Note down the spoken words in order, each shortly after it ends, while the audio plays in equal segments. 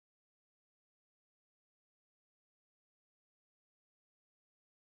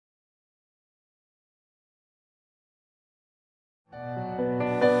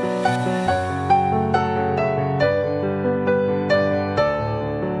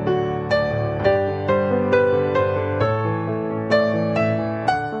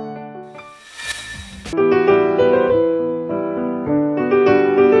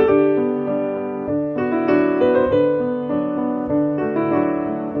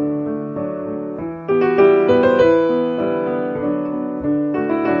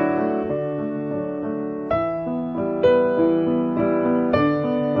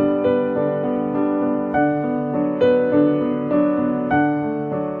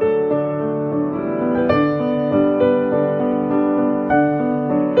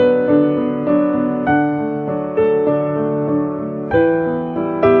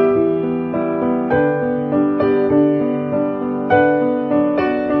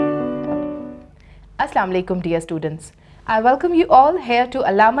Assalamu alaikum dear students. I welcome you all here to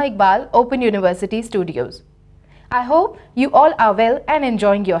Allama Iqbal Open University Studios. I hope you all are well and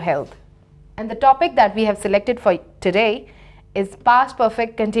enjoying your health. And the topic that we have selected for today is past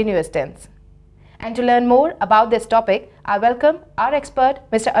perfect continuous tense. And to learn more about this topic, I welcome our expert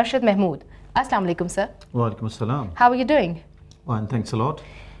Mr. Arshad Mahmood. Assalamu alaikum sir. Wa alaikum assalam. How are you doing? Fine, thanks a lot.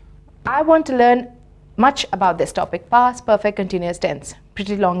 I want to learn much about this topic, past perfect continuous tense.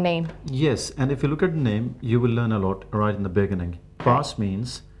 Pretty long name. Yes, and if you look at the name, you will learn a lot right in the beginning. Past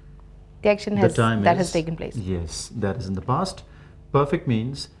means the action has taken place. Yes, that is in the past. Perfect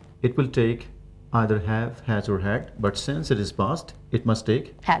means it will take either have, has or had, but since it is past, it must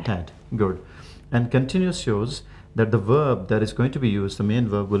take had. Good. And continuous shows that the verb that is going to be used, the main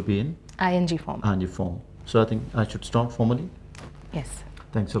verb, will be in ing form. ing form. So I think I should start formally. Yes.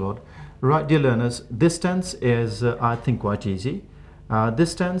 Thanks a lot. Right, dear learners, this tense is, I think, quite easy.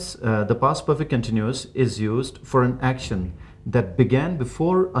 This tense, the past perfect continuous, is used for an action that began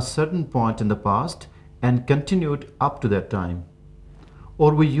before a certain point in the past and continued up to that time.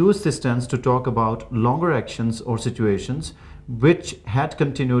 Or we use this tense to talk about longer actions or situations which had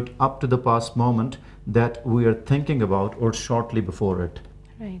continued up to the past moment that we are thinking about or shortly before it.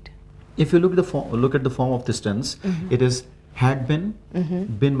 Right. If you look at the form of this tense, it is had been,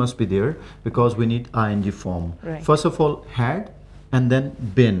 been must be there because we need ing form. Right. First of all, had and then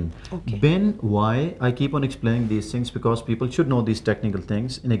been. Okay. Been, why? I keep on explaining these things because people should know these technical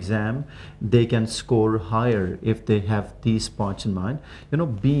things. In exam, they can score higher if they have these points in mind. You know,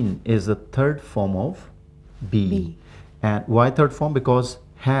 been is the third form of be. And why third form? Because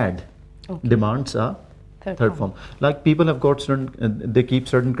had demands a third form. Like people have got certain, they keep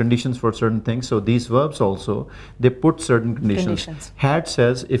certain conditions for certain things. So these verbs also, they put certain conditions. Had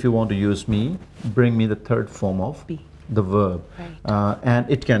says, if you want to use me, bring me the third form of be. The verb. Right.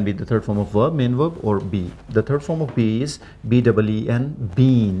 And it can be the third form of verb, main verb, or be. The third form of be is B-E-E-N,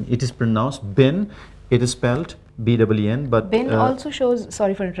 been. It is pronounced bin. It is spelled B-E-E-N, but bin also shows,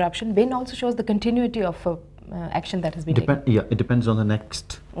 sorry for interruption, bin also shows the continuity of action that has been taken. Yeah, it depends on the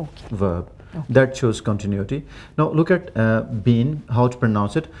next verb. That shows continuity. Now look at been, how to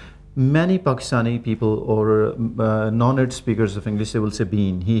pronounce it. Many Pakistani people or non-native speakers of English, they will say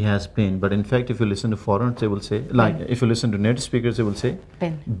been, he has been. But in fact, if you listen to foreigners, they will say, like if you listen to native speakers, they will say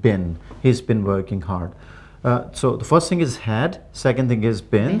been. He's been working hard. So the first thing is had, second thing is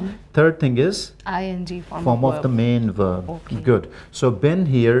been, third thing is ing form of the main verb. Okay. Good. So been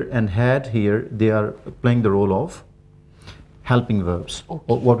here and had here, they are playing the role of helping verbs, or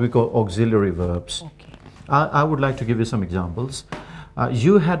what we call auxiliary verbs. Okay. I would like to give you some examples.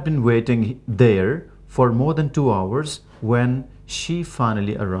 You had been waiting there for more than 2 hours when she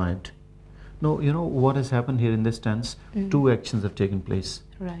finally arrived. No, you know what has happened here in this tense? Two actions have taken place.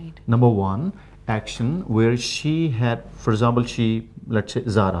 Right. Number one, action where she had, for example, let's say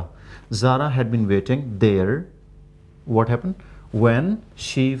Zara. Zara had been waiting there. What happened? When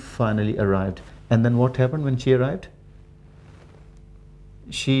she finally arrived. And then what happened when she arrived?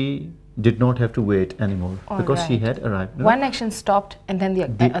 She did not have to wait anymore because she had arrived. No? One action stopped and then the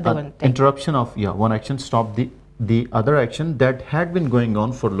other one. Interruption of, one action stopped the other action that had been going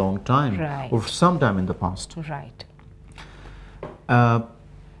on for a long time or some time in the past. Right.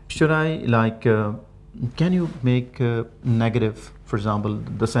 Should I can you make negative, for example,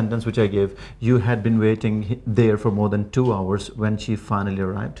 the sentence which I gave, you had been waiting there for more than 2 hours when she finally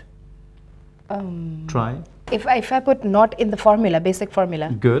arrived? Try. If I put not in the formula, basic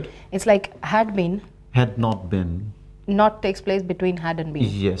formula. Good. It's like had been. Had not been. Not takes place between had and been.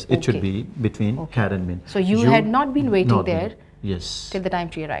 Yes, it should be between had and been. So you had not been waiting there. Yes. Till the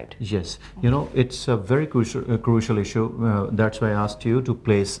time she arrived. Yes. You know, it's a very crucial issue. That's why I asked you to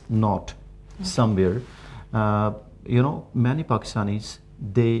place not somewhere. You know, many Pakistanis,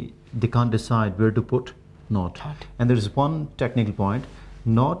 they can't decide where to put Not. Not. And there is one technical point.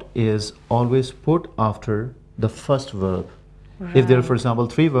 Not is always put after the first verb. If there are, for example,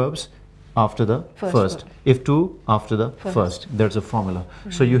 3 verbs, after the first. verb. If 2, after the first. There's a formula.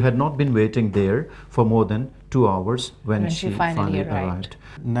 So you had not been waiting there for more than 2 hours when she finally arrived.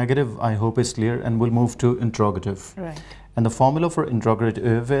 Negative, I hope, is clear, and we'll move to interrogative. Right. And the formula for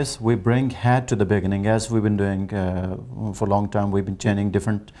interrogative is we bring had to the beginning, as we've been doing for a long time. We've been changing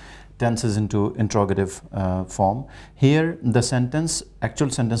different tenses into interrogative form. Here, the sentence,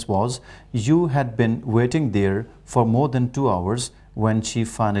 actual sentence was, you had been waiting there for more than 2 hours when she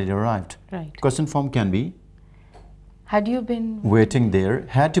finally arrived. Right. Question form can be, had you been waiting there,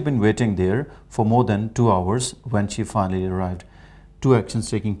 had you been waiting there for more than 2 hours when she finally arrived. 2 actions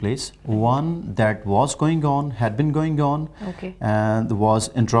taking place. One that was going on, had been going on, okay, and was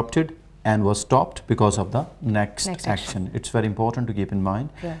interrupted and was stopped because of the next action. action. It's very important to keep in mind.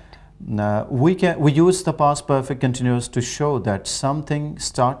 Right. We use the past perfect continuous to show that something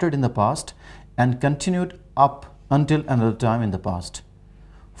started in the past and continued up until another time in the past.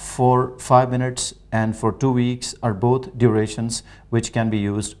 For 5 minutes and for 2 weeks are both durations which can be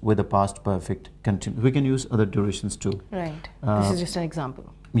used with the past perfect continuous. We can use other durations too. Right. This is just an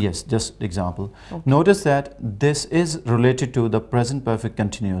example. Yes, just example. Okay. Notice that this is related to the present perfect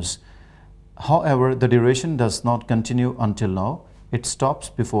continuous. However, the duration does not continue until now. It stops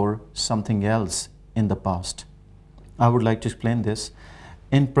before something else in the past. I would like to explain this.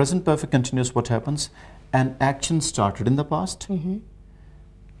 In present perfect continuous, what happens? An action started in the past,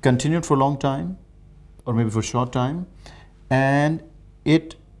 continued for a long time, or maybe for a short time, and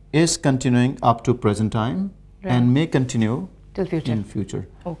it is continuing up to present time, Right. and may continue Till future. in future.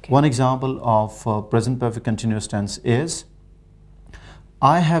 Okay. One example of present perfect continuous tense is,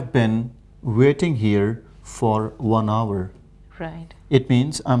 I have been waiting here for 1 hour. Right. It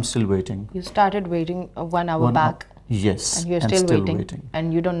means I'm still waiting. You started waiting 1 hour 1 back. Yes, And you're still waiting,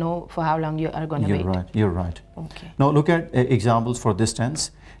 and you don't know for how long you are going to You're wait. right. You're right. Okay. Now look at examples for this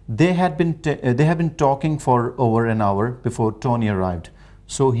tense. They had been talking for over an hour before Tony arrived.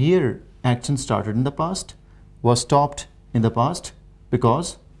 So here, action started in the past, was stopped in the past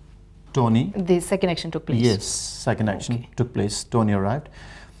because Tony. The second action took place. Yes, second action took place. Tony arrived.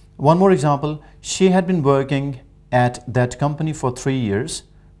 One more example. She had been working at that company for 3 years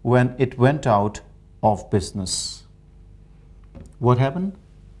when it went out of business. What happened?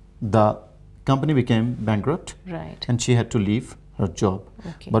 The company became bankrupt, Right. and she had to leave her job.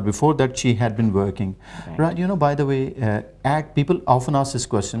 Okay. But before that, she had been working. Right. You know, by the way, people often ask this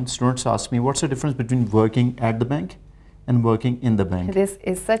question. Students ask me, what's the difference between working at the bank and working in the bank? This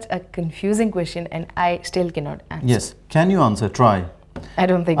is such a confusing question, and I still cannot answer. Yes. Can you answer? Try. I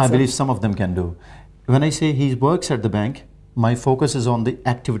don't think I so. believe some of them can do. When I say he works at the bank, my focus is on the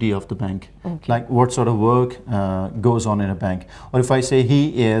activity of the bank. Okay. Like what sort of work goes on in a bank. Or if I say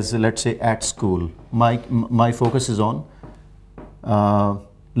he is, let's say, at school, my focus is on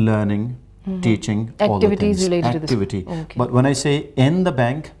learning, teaching, all the Activities things. related to this. Activity. Okay. But when I say in the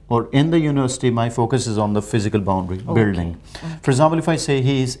bank or in the university, my focus is on the physical boundary, building. For example, if I say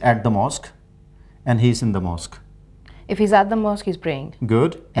he is at the mosque and he's in the mosque. If he's at the mosque, he's praying.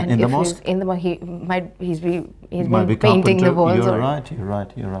 Good. And in the if mosque? he's in the mosque, he's Might be been painting the carpenter. walls. You're or right, you're right,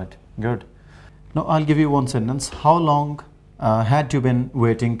 you're right. Good. Now I'll give you one sentence. How long had you been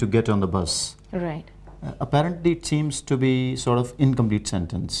waiting to get on the bus? Right. Apparently it seems to be sort of incomplete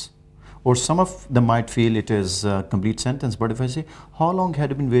sentence. Or some of them might feel it is a complete sentence. But if I say, how long had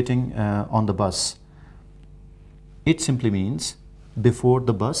you been waiting on the bus? It simply means before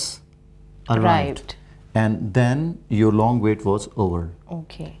the bus arrived. And then your long wait was over.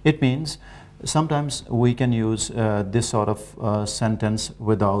 Okay. It means sometimes we can use this sort of sentence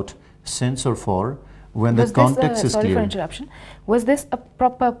without since or for when the context is sorry clear. for interruption. Was this a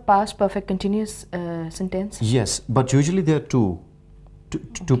proper past perfect continuous sentence? Yes, but usually there are two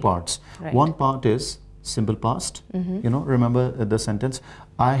parts. Right. One part is simple past. You know, remember the sentence,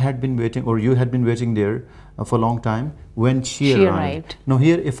 I had been waiting, or you had been waiting there for a long time when she arrived. Now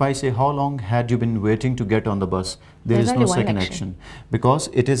here, if I say, how long had you been waiting to get on the bus? There's no only one second action. because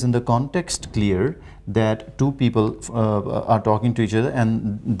it is in the context clear that two people are talking to each other,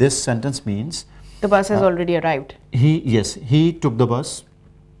 and this sentence means The bus has already arrived. he took the bus,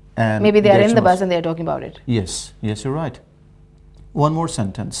 and Maybe they are in action the was- bus and they are talking about it. Yes, yes, you're right. One more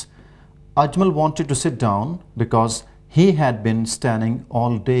sentence. Ajmal wanted to sit down because he had been standing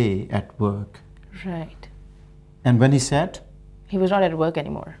all day at work. Right. And when he sat, He was not at work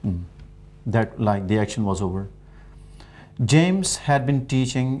anymore. that like the action was over. James had been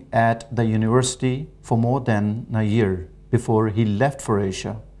teaching at the university for more than a year before he left for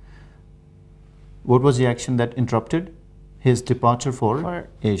Asia. What was the action that interrupted? His departure for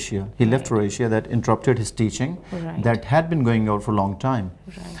Asia. He left for Asia. That interrupted his teaching that had been going on for a long time.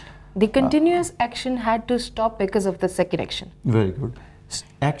 Right. The continuous action had to stop because of the second action. Very good.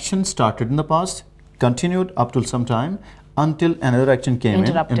 Action started in the past, continued up till some time, until another action came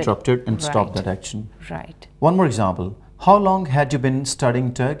interrupted and stopped that action. Right. One more example. How long had you been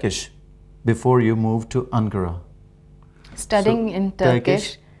studying Turkish before you moved to Ankara? Studying in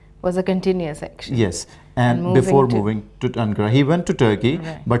Turkish was a continuous action. Yes. And before moving to Ankara, he went to Turkey,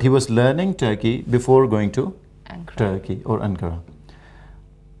 but he was learning Turkey before going to Turkey or Ankara.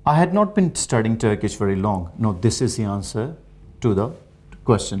 I had not been studying Turkish very long. No, this is the answer to the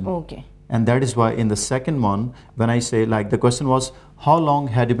question. Okay. And that is why in the second one, when I say, like, the question was, how long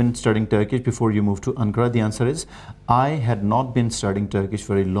had you been studying Turkish before you moved to Ankara? The answer is, I had not been studying Turkish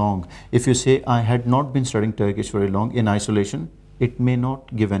very long. If you say, I had not been studying Turkish very long in isolation, it may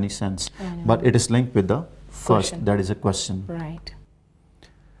not give any sense. But it is linked with the first, that is a question. Right.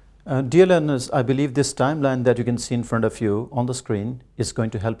 Dear learners, I believe this timeline that you can see in front of you on the screen is going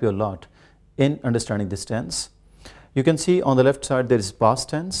to help you a lot in understanding this tense. You can see on the left side there is past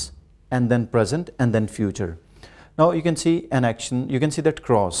tense, and then present, and then future. Now you can see an action, you can see that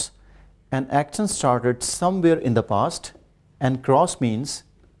cross. An action started somewhere in the past, and cross means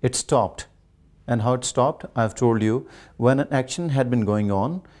it stopped. And how it stopped? I have told you, when an action had been going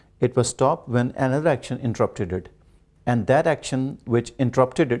on, it was stopped when another action interrupted it. And that action which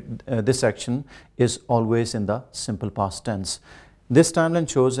interrupted it, this action is always in the simple past tense. This timeline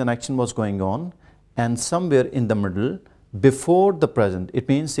shows an action was going on, and somewhere in the middle, before the present, it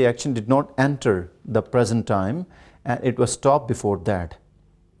means the action did not enter the present time, and it was stopped before that.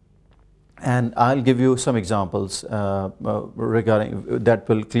 And I'll give you some examples regarding that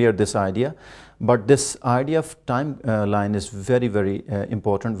will clear this idea. But this idea of timeline is very, very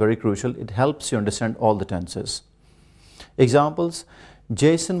important, very crucial. It helps you understand all the tenses. Examples: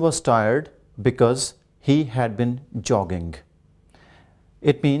 Jason was tired because he had been jogging.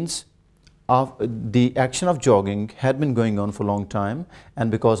 It means the action of jogging had been going on for a long time, and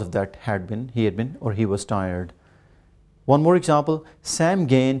because of that he was tired. One more example: Sam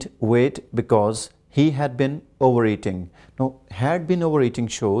gained weight because he had been overeating. Now, had been overeating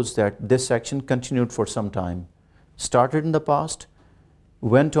shows that this action continued for some time. Started in the past,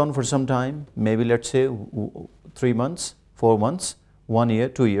 went on for some time, maybe let's say 3 months, 4 months, 1 year,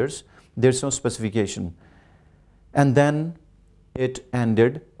 2 years. There's no specification. And then it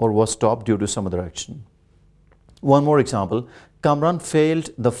ended or was stopped due to some other action. One more example: Kamran failed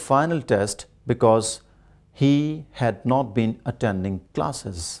the final test because he had not been attending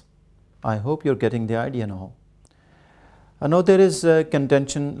classes. I hope you're getting the idea now. I know there is a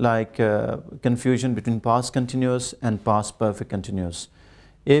contention, like confusion between past continuous and past perfect continuous.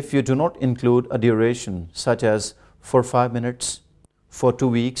 If you do not include a duration such as for 5 minutes, for 2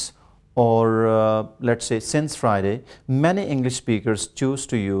 weeks, or let's say since Friday, many English speakers choose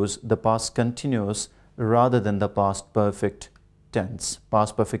to use the past continuous rather than the past perfect tense,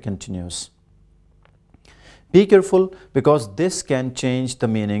 past perfect continuous. Be careful, because this can change the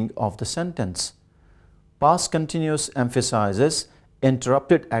meaning of the sentence. Past continuous emphasizes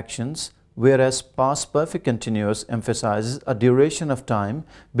interrupted actions, whereas past perfect continuous emphasizes a duration of time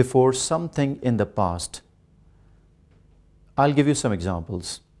before something in the past. I'll give you some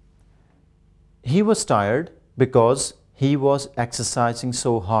examples. He was tired because he was exercising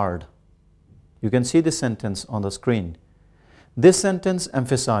so hard. You can see this sentence on the screen. This sentence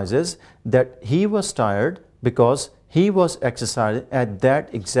emphasizes that he was tired because he was exercising at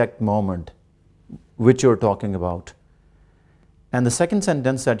that exact moment which you're talking about. And the second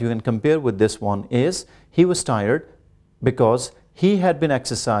sentence that you can compare with this one is, he was tired because he had been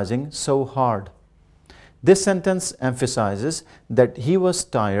exercising so hard. This sentence emphasizes that he was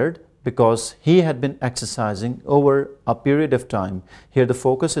tired because he had been exercising over a period of time. Here the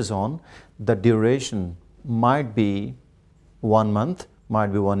focus is on the duration. Might be 1 month,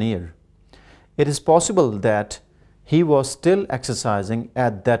 might be 1 year. It is possible that he was still exercising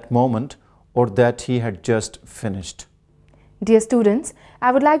at that moment, or that he had just finished. Dear students,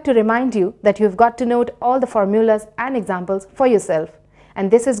 I would like to remind you that you've got to note all the formulas and examples for yourself,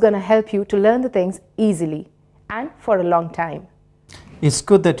 and this is going to help you to learn the things easily and for a long time. It's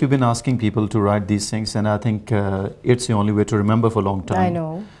good that you've been asking people to write these things, and I think it's the only way to remember for a long time. I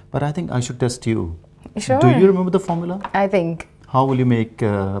know. But I think I should test you. Sure. Do you remember the formula? I think. How will you make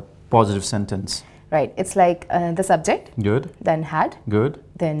a positive sentence? Right. It's like the subject. Good. Then had. Good.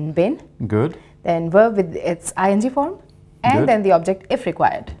 Then been. Good. Then verb with its ing form. And Good. then the object if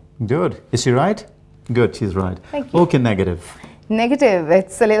required. Good. Is she right? Good, she's right. Thank you. Okay, negative. Negative.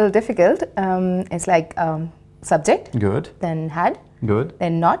 It's a little difficult. It's like subject. Good. Then had. Good.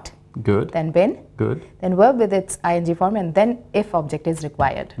 Then not. Good. Then been. Good. Then verb with its ing form, and then if object is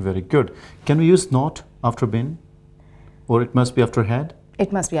required. Very good. Can we use not after been? Or it must be after had?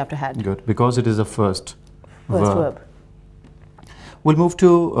 It must be after had. Good. Because it is the first Verb. We'll move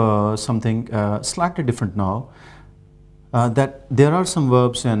to something slightly different now. That there are some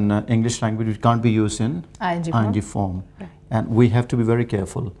verbs in English language which can't be used in ing form. Right. And we have to be very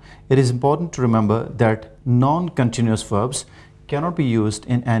careful. It is important to remember that non-continuous verbs cannot be used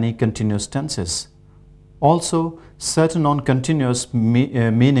in any continuous tenses. Also, certain non-continuous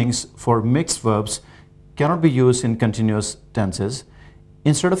meanings for mixed verbs cannot be used in continuous tenses.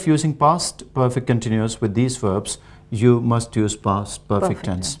 Instead of using past perfect continuous with these verbs, you must use past perfect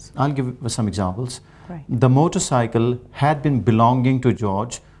tense. I'll give some examples. Right. The motorcycle had been belonging to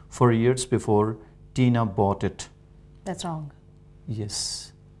George for years before Tina bought it. That's wrong.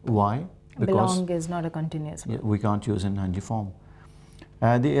 Yes. Why? Belong is not a continuous verb. Yeah, we can't use in ing form.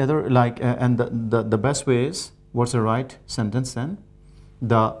 The other, and the best way is, what's the right sentence then?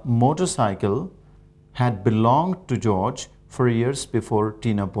 The motorcycle had belonged to George for years before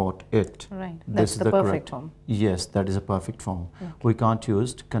Tina bought it. Right. This That's is the the perfect correct form. Yes, that is a perfect form. Okay. We can't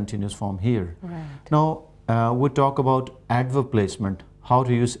use continuous form here. Right. Now, we talk about adverb placement, how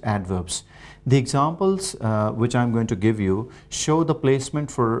to use adverbs. The examples which I'm going to give you show the placement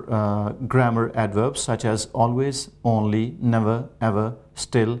for grammar adverbs such as always, only, never, ever,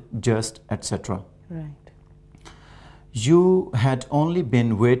 still, just, etc. Right. You had only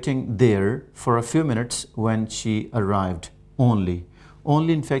been waiting there for a few minutes when she arrived. Only.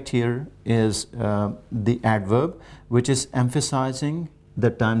 Only, in fact, here is the adverb which is emphasizing the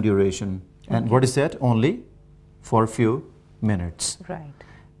time duration. And what is that? Only for a few minutes. Right.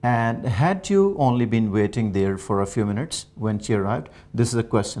 And had you only been waiting there for a few minutes when she arrived? This is a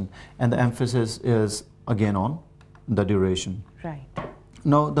question. And the emphasis is again on the duration. Right.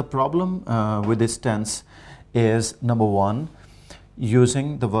 Now, the problem with this tense is, number one,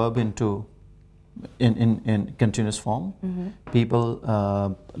 using the verb into in continuous form. People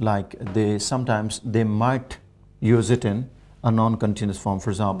sometimes they might use it in a non-continuous form.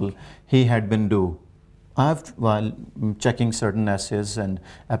 For example, he had been do. While checking certain essays and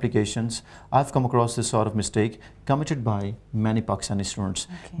applications, I've come across this sort of mistake committed by many Pakistani students.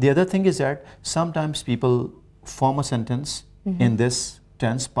 The other thing is that sometimes people form a sentence in this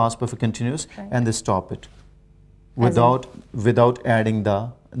tense, past perfect continuous, and they stop it without adding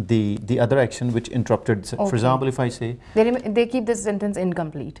the other action which interrupted. For example, if I say they keep this sentence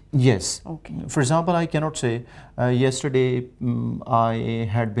incomplete. Yes. Okay. For example, I cannot say yesterday I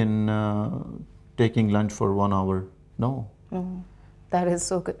had been taking lunch for 1 hour. No. That is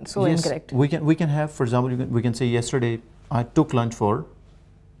so Yes, incorrect. we can have, for example, we can say yesterday I took lunch for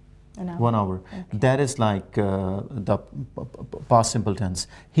 1 hour. Okay. That is like the past simple tense.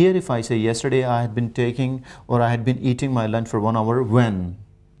 Here, if I say yesterday I had been taking or I had been eating my lunch for 1 hour when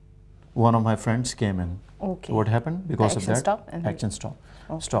one of my friends came in. Okay. What happened? Because of that, stop and action stop.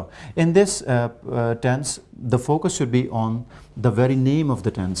 Stop. In this tense, the focus should be on the very name of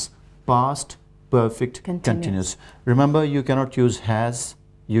the tense, past perfect continuous. Remember, you cannot use has,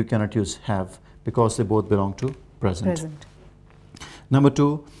 you cannot use have, because they both belong to present. Number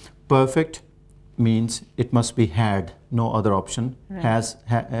two, perfect means it must be had, no other option. Right. Has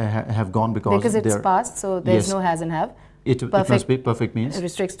have gone because it's past, so there's no has and have. It must be perfect means it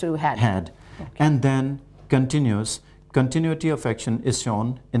restricts to had. Okay. And then continuous. Continuity of action is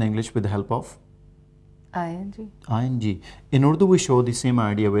shown in English with the help of ing. ing. In Urdu, we show the same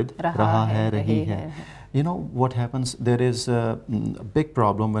idea with Raha hai, rahi hai. You know what happens? There is a big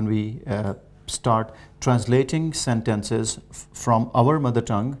problem when we start translating sentences from our mother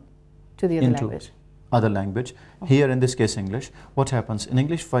tongue to the other into language. Other language. Here, in this case, English. What happens in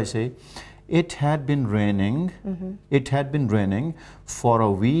English? If I say, it had been raining. It had been raining for a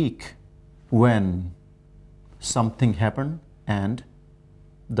week when something happened and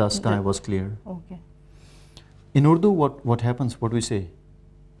the sky was clear. Okay. In Urdu, what happens? What we say?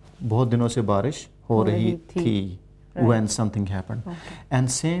 बहुत दिनों से बारिश हो रही थी when something happened.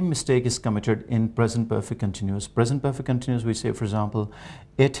 And same mistake is committed in present perfect continuous. Present perfect continuous, we say, for example,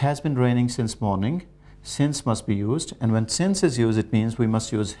 it has been raining since morning. Since must be used, and when since is used, it means we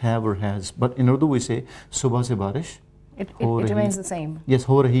must use have or has. But in Urdu, we say subah se barish. It remains the same. Yes,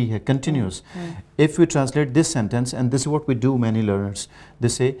 ho rahi hai, continuous. If we translate this sentence, and this is what we do, many learners, they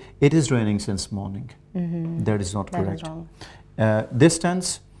say it is raining since morning. That is not correct. That is wrong. This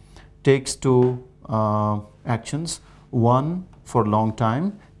tense takes two actions. One for long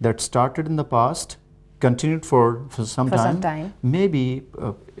time that started in the past continued for some For time. some time. Maybe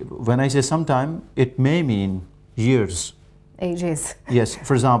when I say sometime, it may mean years. Ages. Yes,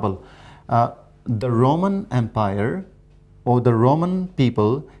 for example, the Roman Empire or the Roman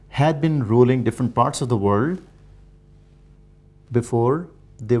people had been ruling different parts of the world before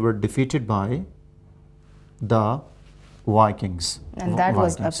they were defeated by the Vikings. And that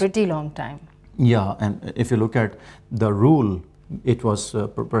was a Vikings. pretty long time. Yeah, and if you look at the rule, it was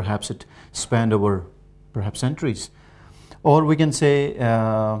perhaps it spanned over perhaps centuries. Or we can say...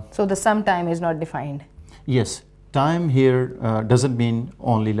 so the sometime is not defined. Yes. Time here doesn't mean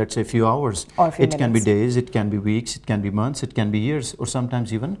only, let's say, a few hours. Or a few It can be minutes. days, it can be weeks, it can be months, it can be years, or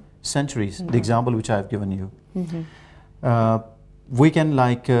sometimes even centuries. The example which I have given you. We can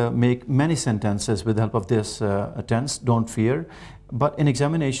make many sentences with the help of this tense, don't fear. But in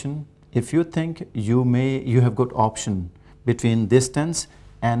examination, if you think you have got option between this tense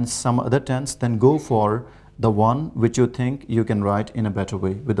and some other tense, then go for the one which you think you can write in a better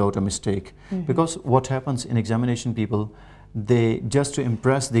way without a mistake. Because what happens in examination, people, they just to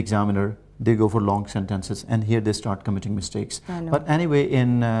impress the examiner, they go for long sentences, and here they start committing mistakes. But anyway,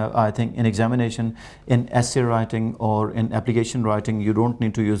 I think in examination, in essay writing or in application writing, you don't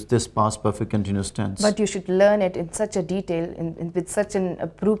need to use this past perfect continuous tense. But you should learn it in such a detail, with such an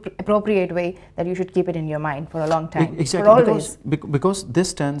appropriate way that you should keep it in your mind for a long time. Exactly, for always. because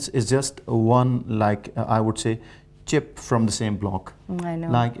this tense is just one, I would say, chip from the same block. I know.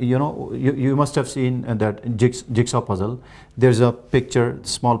 Like, you must have seen that jigsaw puzzle. There's a picture,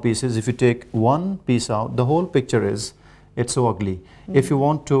 small pieces. If you take one piece out, the whole picture it's so ugly. If you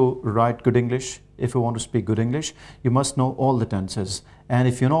want to write good English, if you want to speak good English, you must know all the tenses. And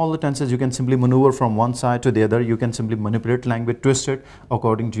if you know all the tenses, you can simply maneuver from one side to the other. You can simply manipulate language, twist it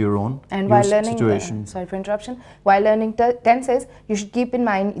according to your own And while learning, situation. sorry for interruption, while learning tenses, you should keep in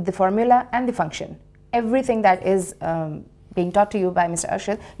mind the formula and the function. Everything that is being taught to you by Mr.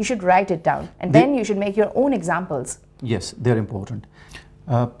 Arshad, you should write it down, and then you should make your own examples. Yes, they're important.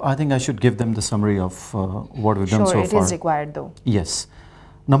 I think I should give them the summary of what we've done so far. Sure, it is required though. Yes.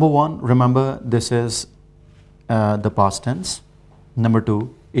 Number one, remember this is the past tense. Number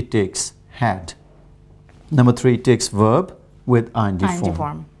two, it takes had. Number three, it takes verb with ing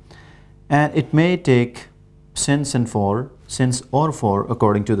form. And it may take since and for, since or for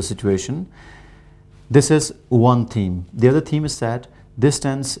according to the situation. This is one theme. The other theme is that this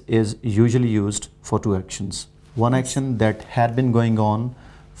tense is usually used for two actions. One action that had been going on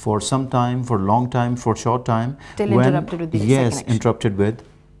for some time, for a long time, for a short time. Till interrupted with the second action. Interrupted with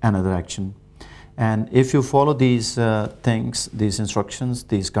another action. And if you follow these things, these instructions,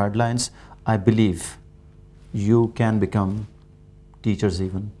 these guidelines, I believe you can become teachers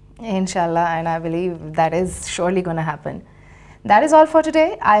even. Inshallah, and I believe that is surely going to happen. That is all for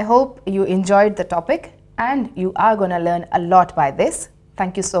today. I hope you enjoyed the topic and you are going to learn a lot by this.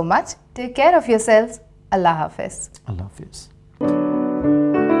 Thank you so much. Take care of yourselves. Allah Hafiz. Allah Hafiz.